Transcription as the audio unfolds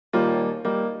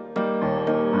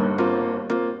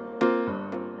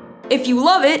If you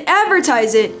love it,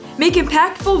 advertise it. Make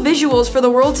impactful visuals for the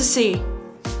world to see.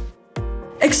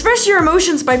 Express your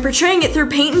emotions by portraying it through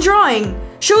paint and drawing.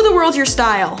 Show the world your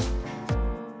style.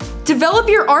 Develop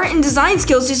your art and design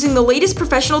skills using the latest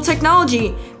professional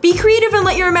technology. Be creative and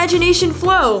let your imagination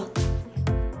flow.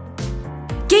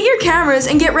 Get your cameras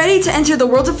and get ready to enter the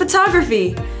world of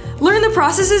photography. Learn the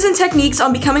processes and techniques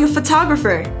on becoming a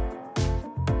photographer.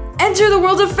 Enter the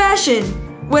world of fashion.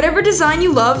 Whatever design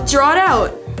you love, draw it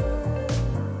out.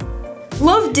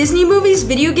 Love Disney movies,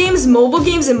 video games, mobile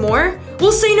games, and more?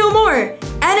 We'll say no more.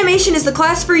 Animation is the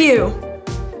class for you.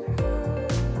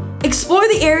 Explore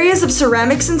the areas of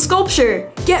ceramics and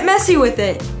sculpture. Get messy with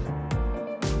it.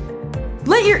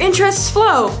 Let your interests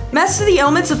flow. Master the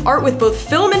elements of art with both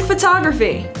film and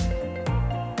photography.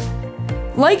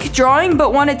 Like drawing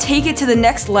but want to take it to the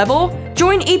next level?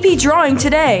 Join AP Drawing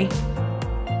today.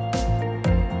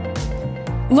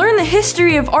 Learn the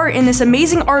history of art in this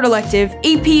amazing art elective,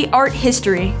 AP Art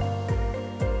History.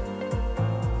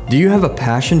 Do you have a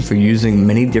passion for using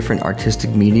many different artistic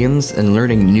mediums and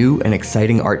learning new and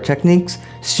exciting art techniques?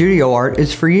 Studio Art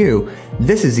is for you.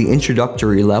 This is the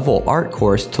introductory level art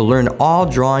course to learn all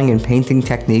drawing and painting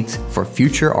techniques for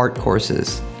future art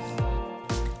courses.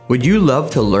 Would you love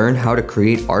to learn how to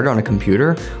create art on a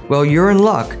computer? Well, you're in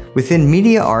luck. Within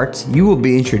Media Arts, you will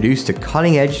be introduced to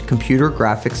cutting-edge computer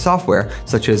graphics software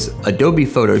such as Adobe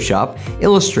Photoshop,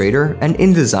 Illustrator, and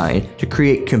InDesign to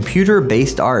create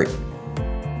computer-based art.